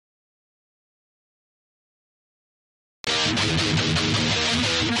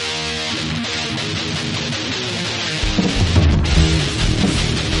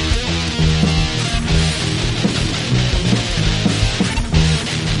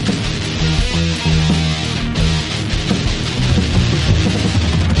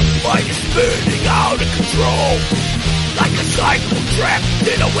Spinning out of control, like a cycle trapped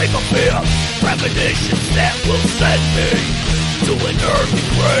in a wave of fear. Premonitions that will send me to an early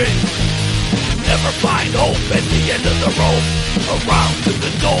grave. Never find hope at the end of the rope. Around to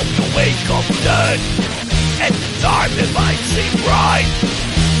the dome, you wake up dead. At the time it might seem right,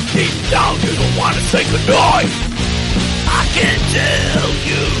 deep down you don't want to say goodnight. I can't tell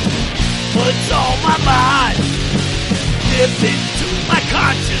you what's on my mind. Dip into my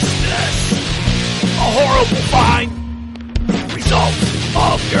consciousness, a horrible find. Results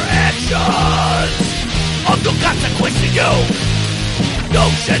of your actions, of the consequence to you. No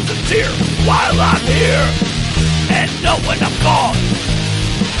sheds of tears while I'm here, and know when I'm gone.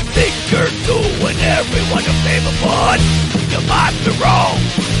 Think you're doing everyone a favor, but you might be wrong.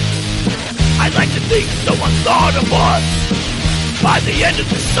 I'd like to think someone thought of us by the end of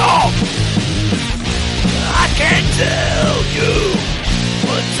the song. I can't tell you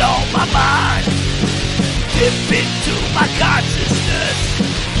what's on my mind. Dip into my consciousness,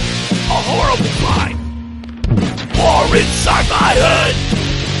 a horrible mind. War inside my head.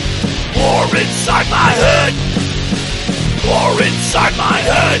 War inside my head. War inside my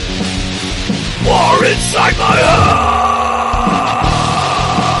head. War inside my head.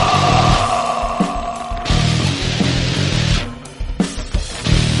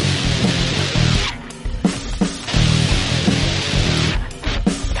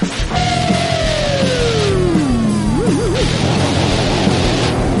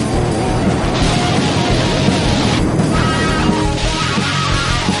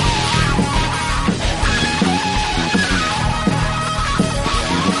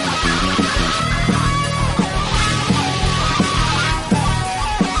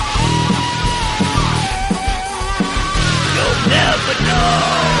 Never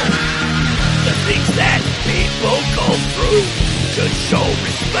know the things that people go through. Just show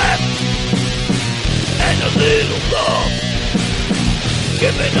respect and a little love.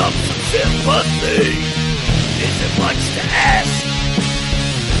 Giving up some sympathy isn't much to ask,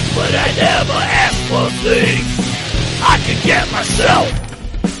 but I never ask for things I can get myself.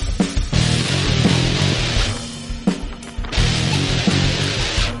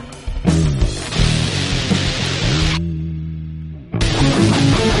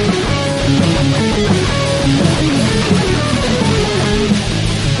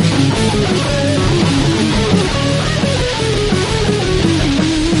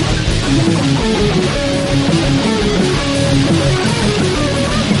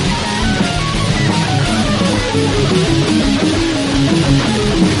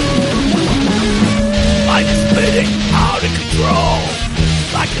 Out of control,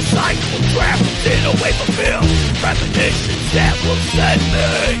 like a cycle trapped in a wave of fear. Premonitions that will send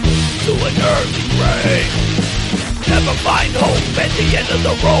me to an early grave. Never find hope at the end of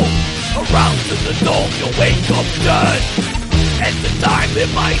the road. Around to the dome, you'll wake up dead. At the time it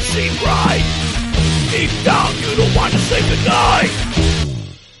might seem right, deep down you don't want to say goodnight.